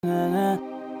Franyer,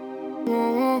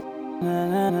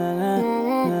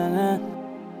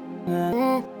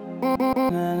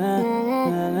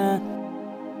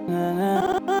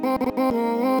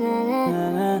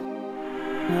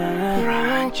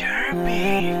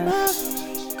 Beatz.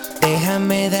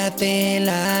 Déjame darte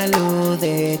la luz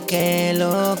de que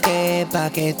lo que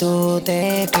pa' que tú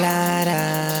te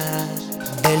aclaras.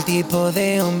 Del tipo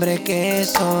de hombre que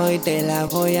soy te la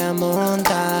voy a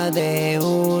montar de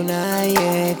una, y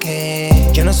es que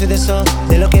yo no soy de esos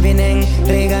de los que vienen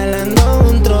regalando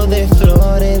un trozo de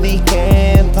flores di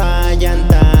que pa'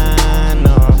 llantar,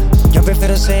 no. Yo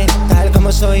prefiero ser tal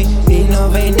como soy y no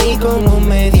venir con un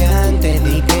mediante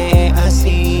di que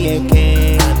así es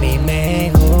que a mí me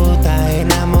gusta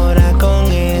enamorar con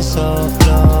esos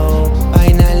flow.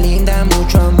 Vaina linda,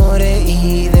 mucho amores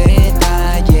y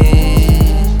detalles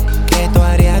que tú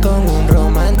harías con un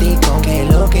romántico, que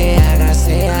lo que haga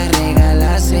sea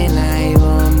regalársela y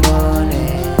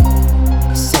bombones.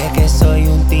 Sé que soy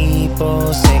un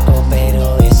tipo seco,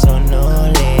 pero eso no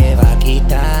le va a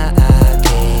quitar a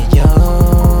que yo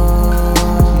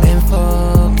me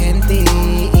enfoque en ti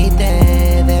y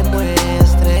te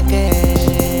demuestre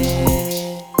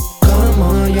que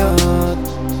como yo,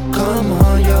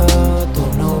 tú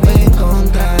no vas a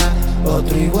encontrar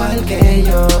otro igual que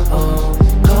yo.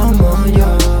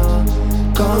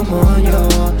 Como yo,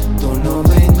 tú no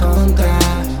vas a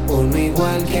encontrar uno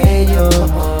igual que yo.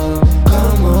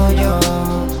 Como yo,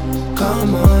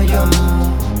 como yo,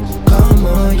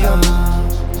 como yo,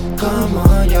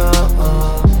 como yo,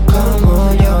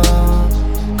 como yo,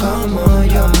 como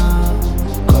yo,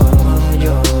 como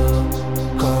yo,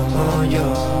 como yo.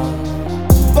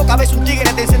 Poca vez un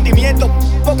tigre de sentimiento,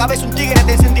 poca vez un tigre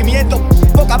de sentimiento,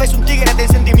 poca vez un tigre de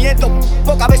sentimiento,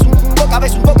 poca vez un tigre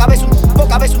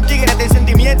de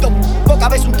sentimiento, poca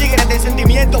vez un tigre de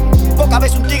sentimiento, poca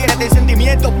vez un tigre de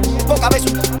sentimiento, poca vez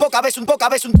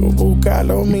un. Tú buscas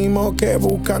lo mismo que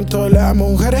buscan todas las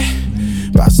mujeres,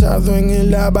 basado en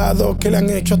el lavado que le han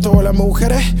hecho a todas las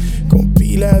mujeres, con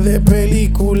pila de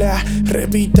películas,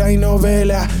 revista y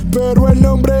novela. Pero el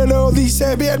nombre lo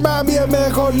dice bien, mami, es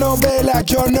mejor novela.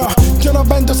 Yo no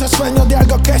vendo ese sueño de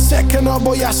algo que sé que no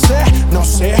voy a hacer. No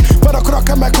sé, pero creo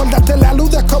que me acordaste la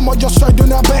luz de como yo soy de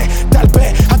una vez. Tal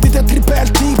vez a ti te tripe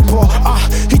el tipo,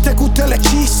 y te gusta el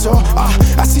hechizo,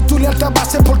 así tu lealtad va a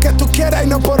ser porque tú quieras y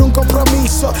no por un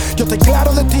compromiso. Yo estoy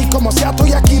claro de ti, como sea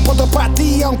estoy aquí, puedo para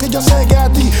ti, aunque yo sé que a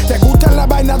ti te gustan las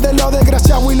vainas de lo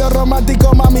desgraciado y lo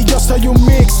romántico, mami, yo soy un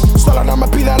mix. Solo no me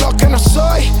pidas lo que no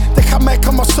soy, déjame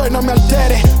como soy, no me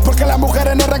alteres, porque las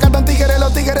mujeres no rescatan tigres,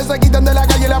 los tigres se quitan de la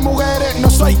calle las mujeres. No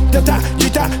soy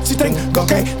detallista, si tengo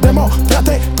que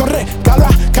demostrarte, corre cada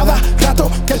rato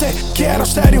que te quiero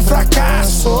ser un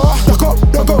fracaso. Loco,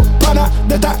 pana,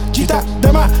 detallista,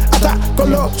 de más hasta con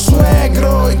los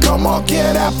suegros, y como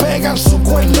quiera pegan su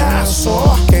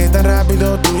cuernazo. Que tan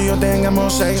rápido tú y yo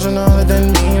tengamos sexo no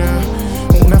determina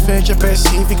una fecha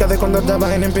específica de cuando esta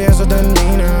vaina empieza o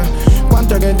termina.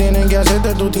 Cuánto es que tienen que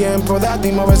hacerte tu tiempo, date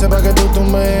y moverse para que tú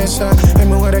tumbes. Hay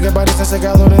mujeres que parecen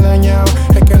secadores dañados,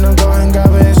 es que no cogen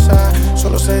cabeza.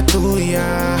 Solo sé tuya,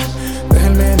 deja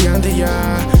el mediante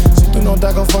ya. Si tú no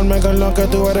estás conforme con lo que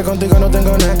tú eres, contigo no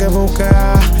tengo nada que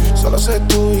buscar. Solo sé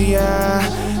tuya,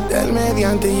 deja el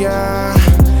mediante ya.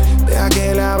 Deja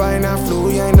que la vaina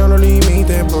fluya y no lo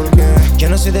limites, porque yo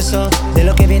no soy de esos de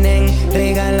los que vienen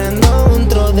regalando un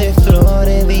trozo de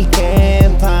flores di que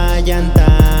pa'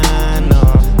 llantar, no.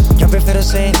 Yo prefiero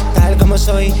ser tal como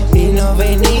soy y no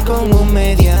venir con un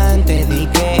mediante di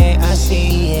que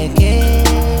así es que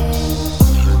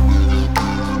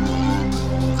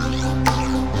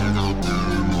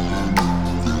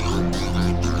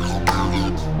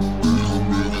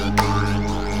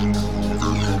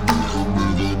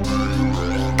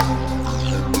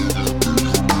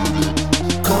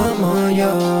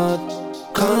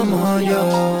como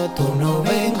yo, tú no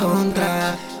vas a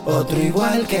encontrar otro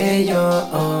igual que yo.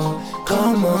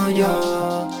 Como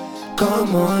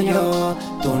yo,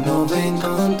 tú no vas a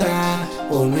encontrar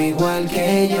uno igual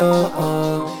que yo.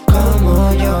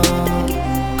 Como yo,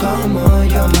 como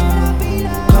yo,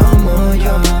 como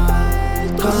yo,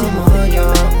 como yo,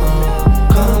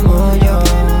 como yo,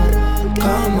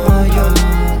 como yo,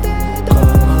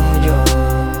 como yo,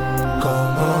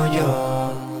 como yo.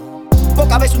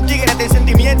 Poca vez un tigre de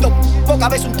sentimiento, poca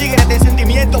vez un tigre de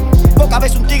sentimiento, poca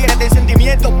vez un tigre de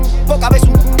sentimiento, poca vez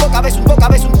un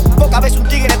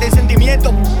tigre de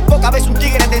sentimiento, poca vez un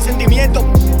tigre